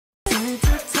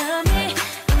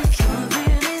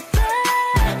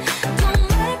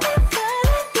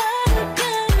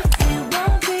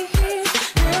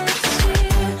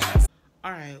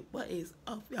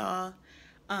y'all.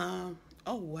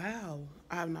 Oh wow,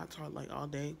 I have not talked like all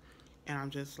day, and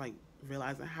I'm just like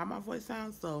realizing how my voice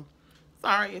sounds. So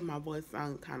sorry if my voice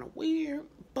sounds kind of weird,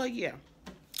 but yeah,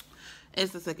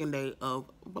 it's the second day of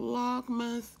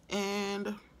Vlogmas,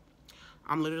 and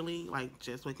I'm literally like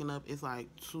just waking up. It's like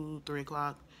 2, 3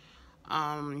 o'clock.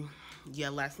 Um, yeah,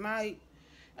 last night,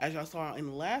 as y'all saw in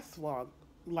the last vlog,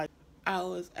 like I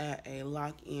was at a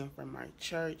lock-in from my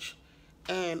church,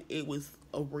 and it was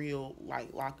a real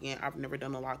like lock-in. I've never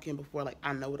done a lock-in before. Like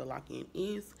I know what a lock-in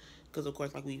is, because of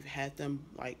course like we've had them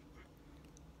like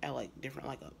at like different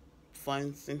like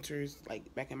fun centers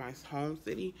like back in my home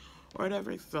city or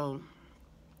whatever. So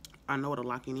I know what a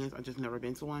lock-in is. I just never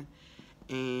been to one,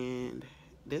 and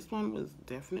this one was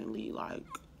definitely like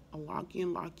a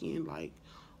lock-in, like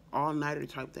all-nighter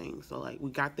type thing. So like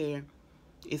we got there.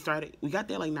 We got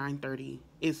there like 9:30.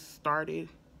 It started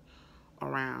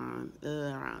around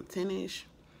 10ish,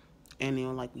 and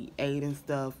then like we ate and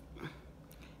stuff,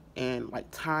 and like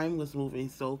time was moving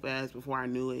so fast. Before I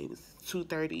knew it, it was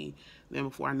 2:30. Then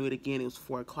before I knew it again, it was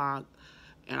 4 o'clock,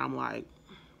 and I'm like,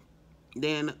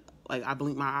 then like I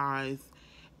blinked my eyes,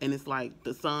 and it's like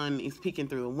the sun is peeking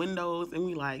through the windows, and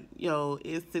we like, yo,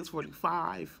 it's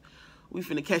 6:45. We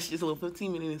finna catch this little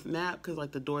 15-minute nap because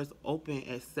like the doors open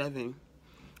at 7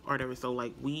 or whatever. So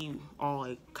like we all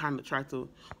like kind of tried to,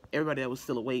 everybody that was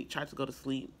still awake tried to go to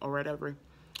sleep or whatever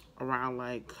around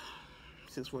like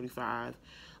 6:45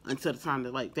 until the time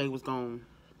that like they was gonna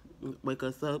wake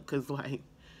us up, cause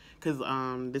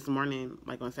this morning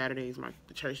like on Saturdays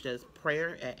the church does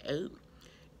prayer at 8,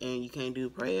 and you can't do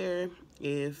prayer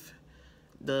if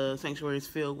the sanctuary is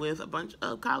filled with a bunch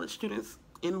of college students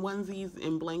in onesies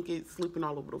and blankets sleeping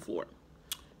all over the floor.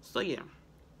 So yeah,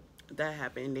 that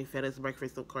happened. They fed us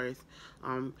breakfast, of course.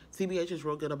 CBH is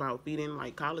real good about feeding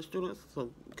like college students,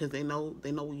 so because they know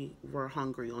we were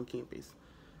hungry on campus.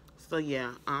 So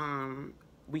yeah,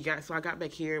 I got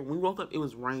back here. When we woke up, it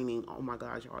was raining. Oh my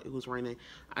gosh, y'all, it was raining.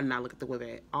 I did not look at the weather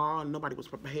at all. Nobody was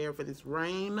prepared for this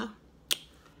rain.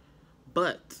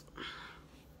 But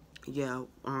yeah,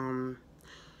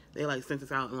 they like sent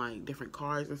us out in like different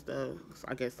cars and stuff. So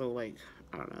I guess so like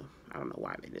I don't know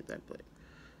why they did that, but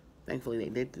thankfully they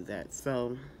did do that.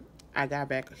 So I got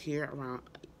back here around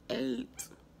 8.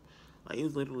 Like it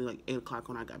was literally like 8 o'clock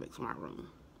when I got back to my room,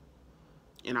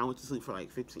 and I went to sleep for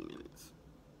like 15 minutes.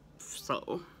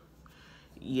 So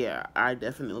yeah, I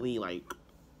definitely like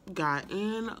got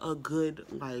in a good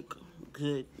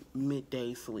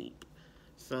midday sleep.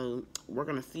 So we're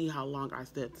gonna see how long I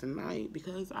slept tonight,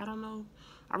 because I don't know.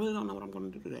 I really don't know what I'm gonna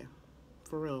do today,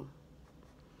 for real.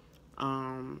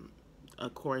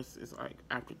 Of course, it's like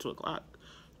after 2 o'clock,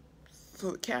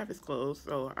 so the cafe is closed.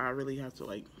 So I really have to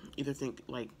like either think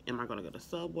like, am I gonna go to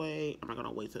Subway? Am I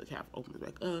gonna wait till the cafe opens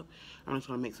back up? I'm just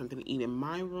gonna make something to eat in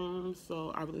my room.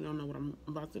 So I really don't know what I'm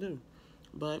about to do,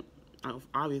 but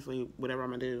obviously whatever I'm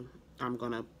gonna do, I'm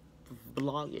gonna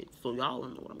vlog it so y'all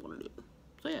know what I'm gonna do.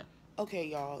 So yeah. Okay,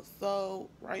 y'all. So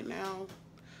right now,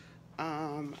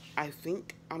 I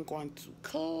think I'm going to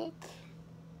cook.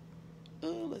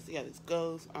 Let's see how this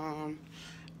goes. I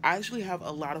actually have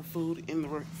a lot of food in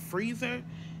the freezer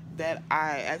that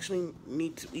I actually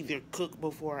need to either cook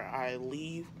before I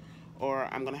leave, or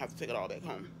I'm gonna have to take it all back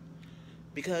home.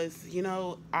 Because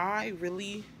I'm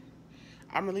really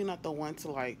not the one to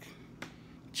like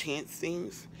chance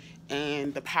things.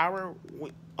 And the power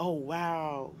went. Oh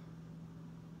wow,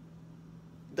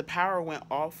 the power went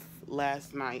off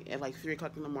last night at like 3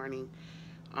 o'clock in the morning.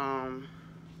 Um,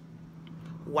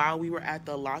 while we were at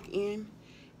the lock-in,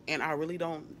 and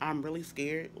I'm really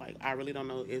scared. Like I really don't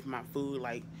know if my food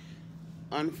like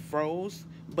unfroze,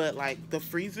 but like the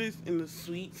freezers in the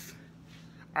suites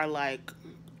are like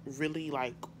really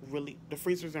the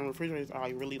freezers and refrigerators are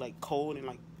like really like cold and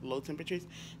like low temperatures.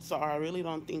 So I really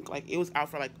don't think like it was out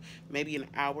for like maybe an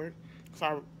hour.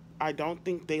 So I don't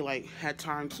think they like had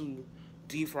time to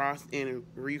defrost and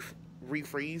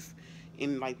refreeze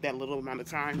in like that little amount of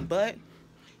time. But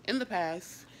in the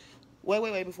past,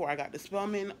 way before I got to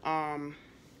Spelman,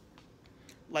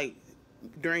 like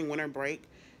during winter break,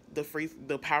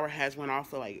 the power has went off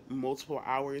for like multiple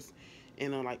hours,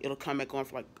 and like it'll come back on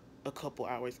for like a couple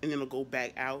hours, and then it'll go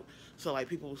back out. So like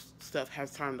people's stuff has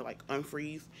time to like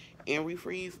unfreeze and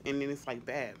refreeze, and then it's like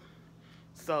bad.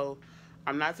 So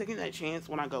I'm not taking that chance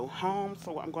when I go home.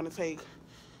 So I'm gonna take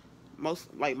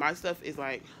most like my stuff is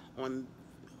like on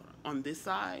this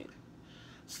side.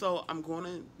 So I'm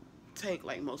gonna take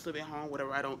like most of it home,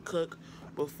 whatever I don't cook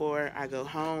before I go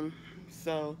home.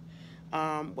 So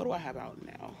what do I have out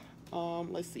now?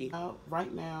 Let's see.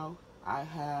 Right now I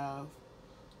have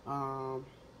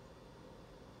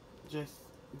just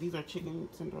these are chicken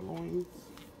tenderloins,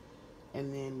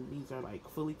 and then these are like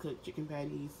fully cooked chicken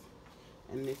patties,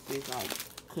 and this is like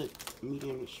cooked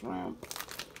medium shrimp.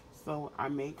 So I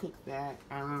may cook that.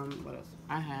 What else?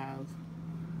 I have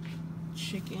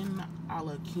chicken a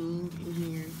la king in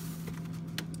here.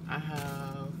 I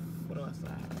have, what else I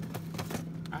have?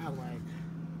 I have like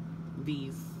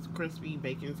these crispy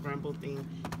bacon scramble thing.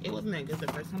 It wasn't that good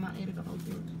the first time I ate it, I don't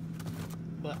think.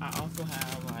 But I also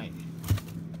have like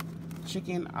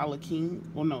chicken a la king.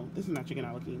 Well, no, this is not chicken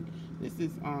a la king. This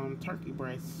is turkey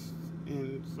breast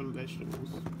and some vegetables,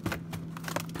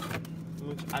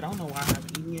 which I don't know why I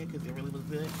haven't eaten yet because it really was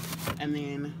good. And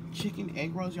then chicken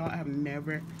egg rolls, y'all. I have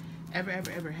never,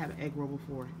 ever had an egg roll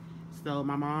before. So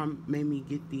my mom made me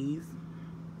get these,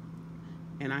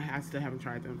 and I still haven't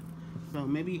tried them. So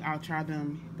maybe I'll try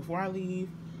them before I leave.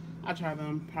 I'll try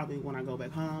them probably when I go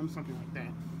back home, something like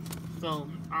that. So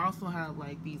I also have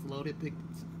like these loaded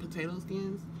potato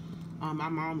skins. My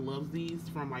mom loves these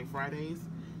from like Fridays,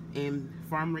 and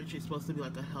Farm Rich is supposed to be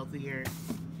like a healthier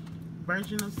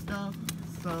version of stuff.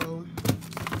 So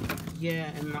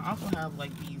yeah, and I also have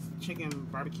like these chicken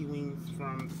barbecue wings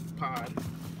from Pod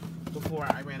before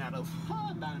I ran out of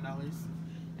 $9.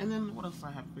 And then what else do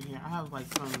I have for here? I have like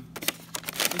some,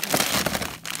 this is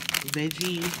like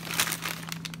veggie,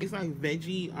 it's like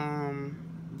veggie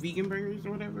vegan burgers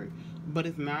or whatever, but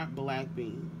it's not black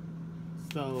bean.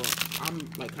 So I'm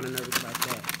like kind of nervous about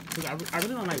that because I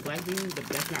really don't like black beans, but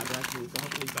that's not black beans, so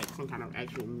hopefully it's like some kind of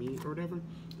actual meat or whatever.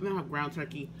 And then I have ground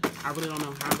turkey. I really don't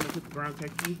know how I'm gonna cook the ground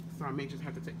turkey, so I may just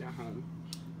have to take that home.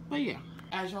 But yeah,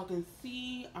 as y'all can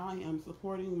see, I am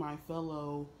supporting my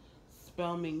fellow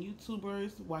Spellman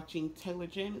YouTubers, watching Taylor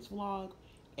Janet's vlog,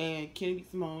 and Kennedy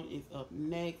Simone is up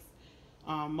next.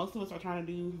 Most of us are trying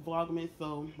to do Vlogmas,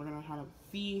 so we're gonna kind of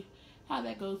see how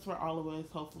that goes for all of us.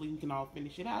 Hopefully we can all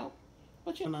finish it out.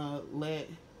 But you're gonna let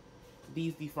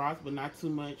these defrost, but not too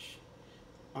much,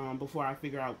 before I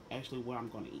figure out actually what I'm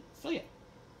gonna eat. So yeah,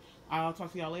 I'll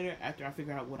talk to y'all later after I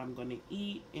figure out what I'm gonna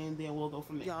eat, and then we'll go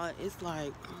from there. Y'all, it's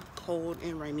like cold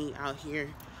and rainy out here.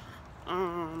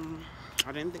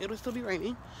 I didn't think it would still be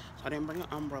raining, so I didn't bring an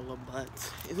umbrella, but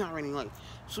it's not raining like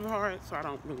super hard, so I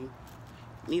don't really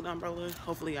need an umbrella.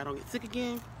 Hopefully I don't get sick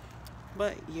again.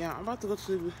 But yeah, I'm about to go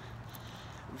to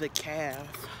the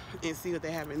calf and see what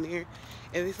they have in there.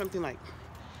 If it's something like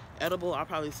edible, I'll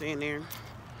probably stay in there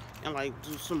and like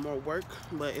do some more work.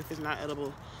 But if it's not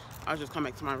edible, I'll just come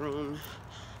back to my room,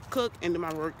 cook, and do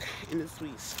my work in the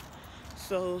suites.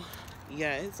 So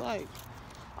yeah, it's like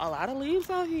a lot of leaves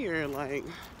out here. Like,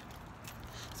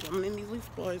 swimming in these leaf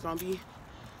blowers, I'll be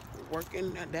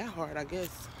working that hard, I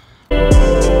guess.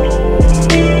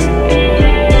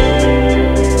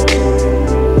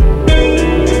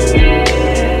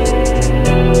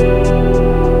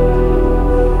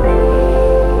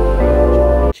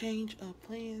 Change of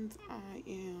plans. I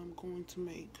am going to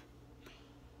make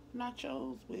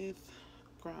nachos with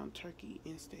ground turkey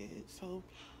instead. So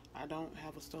I don't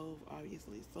have a stove,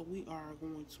 obviously, so we are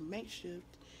going to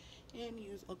makeshift and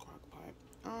use a crock pot.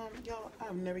 Y'all,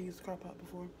 I've never used a crock pot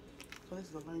before, so this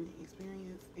is a learning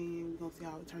experience, and we're gonna see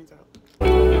how it turns out.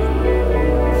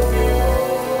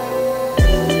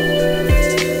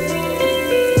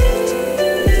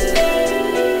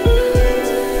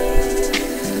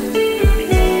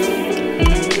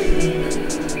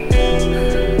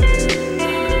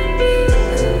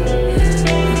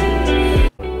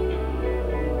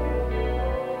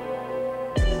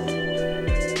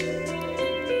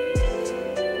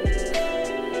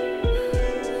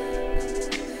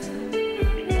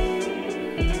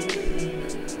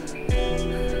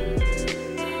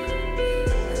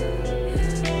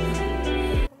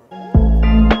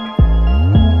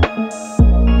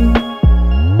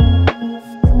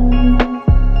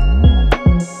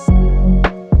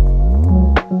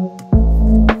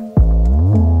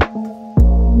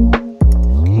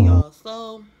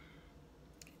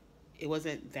 It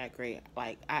wasn't that great.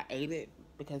 Like, I ate it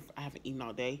because I haven't eaten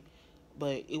all day,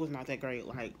 but it was not that great.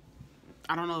 Like,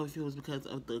 I don't know if it was because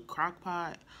of the crock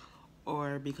pot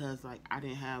or because like I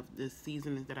didn't have the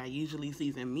seasonings that I usually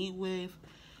season meat with,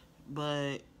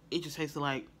 but it just tasted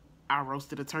like I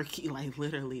roasted a turkey. Like,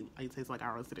 literally, like, it tastes like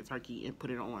I roasted a turkey and put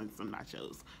it on some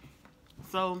nachos.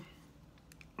 So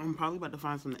I'm probably about to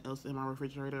find something else in my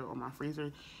refrigerator or my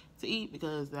freezer to eat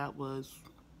because that was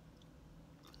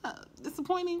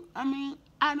disappointing. I mean,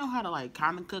 I know how to like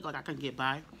kind of cook, like I can get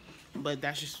by, but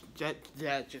that just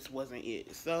wasn't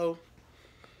it. So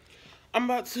I'm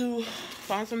about to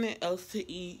find something else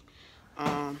to eat.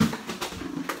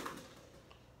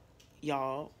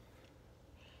 Y'all,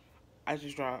 I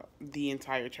just dropped the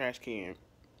entire trash can.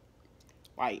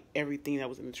 like everything that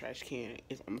was in the trash can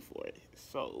is on the floor.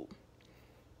 So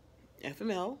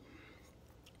FML,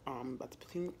 I'm about to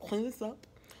clean this up.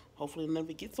 Hopefully it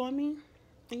never gets on me.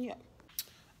 And yeah.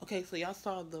 Okay, so y'all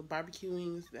saw the barbecue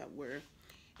wings that were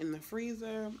in the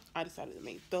freezer. I decided to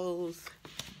make those.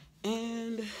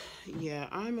 And yeah,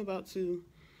 I'm about to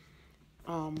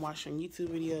watch some YouTube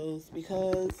videos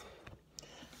because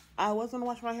I was gonna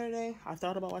wash my hair today. I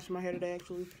thought about washing my hair today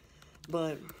actually,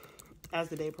 but as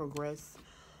the day progressed,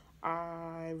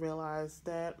 I realized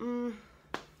that I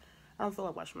don't feel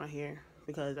like washing my hair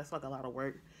because that's like a lot of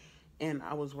work, and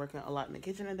I was working a lot in the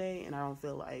kitchen today, and I don't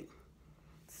feel like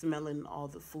smelling all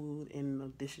the food and the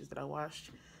dishes that I washed.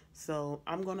 So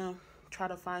I'm gonna try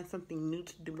to find something new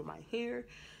to do to my hair.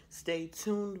 Stay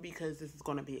tuned because this is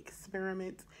gonna be an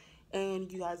experiment,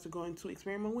 and you guys are going to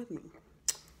experiment with me.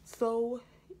 So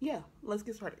yeah, let's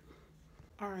get started.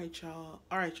 All right,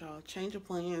 y'all. Change of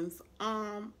plans.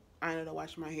 I ended up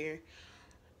washing my hair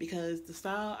because the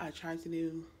style I tried to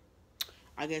do,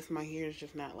 I guess my hair is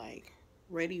just not like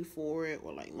ready for it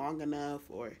or like long enough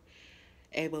or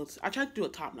able to. I tried to do a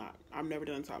top knot. I've never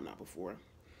done a top knot before.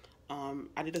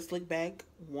 I did a slick back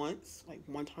once, like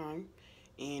one time,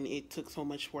 and it took so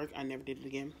much work I never did it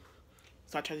again.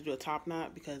 So I tried to do a top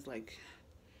knot because like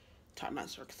top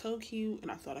knots are so cute,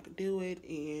 and I thought I could do it,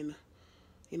 and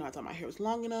you know, I thought my hair was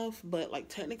long enough, but like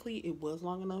technically it was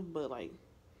long enough, but like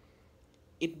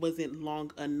it wasn't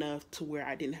long enough to where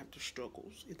I didn't have the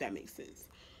struggles, if that makes sense.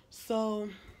 So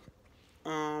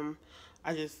I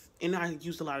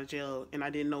used a lot of gel, and I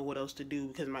didn't know what else to do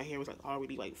because my hair was like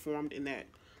already like formed in that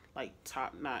like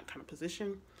top knot kind of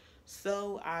position.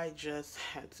 So I just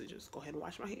had to just go ahead and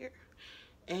wash my hair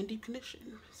and deep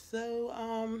condition. So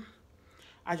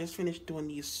I just finished doing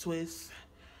these twists.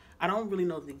 I don't really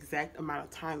know the exact amount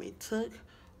of time it took,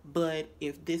 but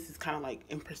if this is kind of like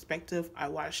in perspective, I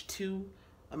watched 2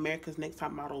 America's Next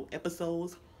Top Model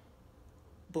episodes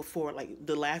before like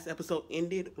the last episode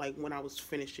ended, like when I was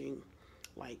finishing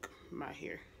like my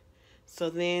hair. So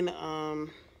then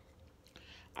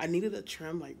I needed a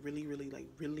trim like really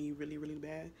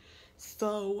bad.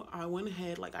 So I went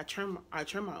ahead, like I trim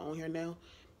my own hair now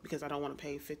because I don't want to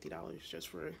pay $50 just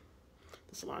for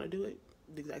the salon to do it.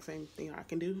 The exact same thing I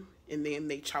can do, and then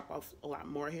they chop off a lot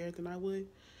more hair than I would.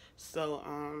 So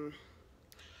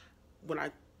when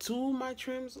I do my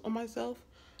trims on myself,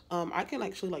 I can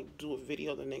actually like do a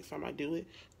video the next time I do it,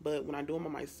 but when I do them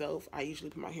on myself, I usually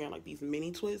put my hair in like these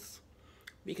mini twists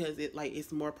because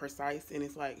it's more precise, and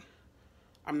it's like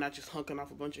I'm not just hunking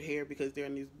off a bunch of hair because they're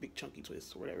in these big chunky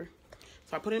twists or whatever.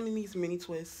 So I put it in these mini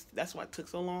twists. That's why it took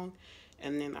so long.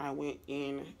 And then I went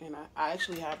in, and I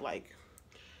actually have like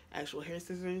actual hair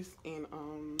scissors, and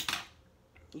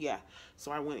yeah,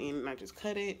 so I went in and I just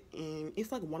cut it, and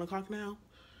it's like 1 o'clock now,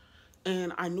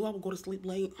 and I knew I would go to sleep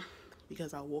late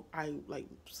because I like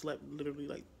slept literally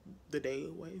like the day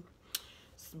away,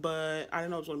 but I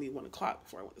didn't know it was gonna be 1 o'clock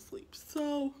before I went to sleep.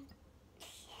 So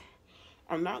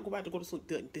I'm not about to go to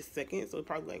sleep this second, so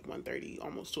probably like 1:30,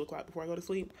 almost 2 o'clock before I go to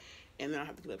sleep, and then I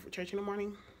have to get up for church in the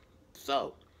morning.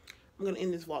 So I'm gonna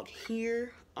end this vlog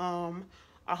here.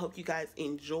 I hope you guys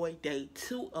enjoy day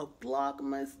 2 of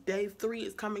Vlogmas. Day 3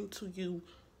 is coming to you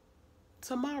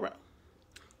tomorrow.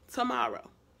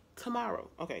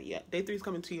 Okay, yeah, day 3 is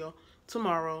coming to you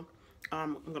tomorrow.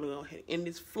 I'm gonna go ahead and end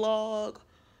this vlog.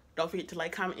 Don't forget to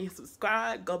like, comment, and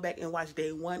subscribe. Go back and watch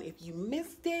day 1 if you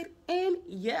missed it. And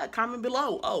yeah, comment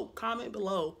below. Comment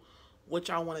below what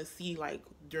y'all want to see like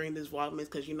during this Vlogmas,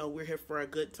 because you know we're here for a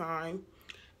good time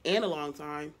and a long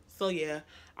time. So yeah,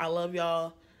 I love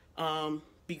y'all.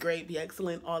 Be great, be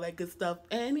excellent, all that good stuff.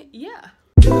 And yeah.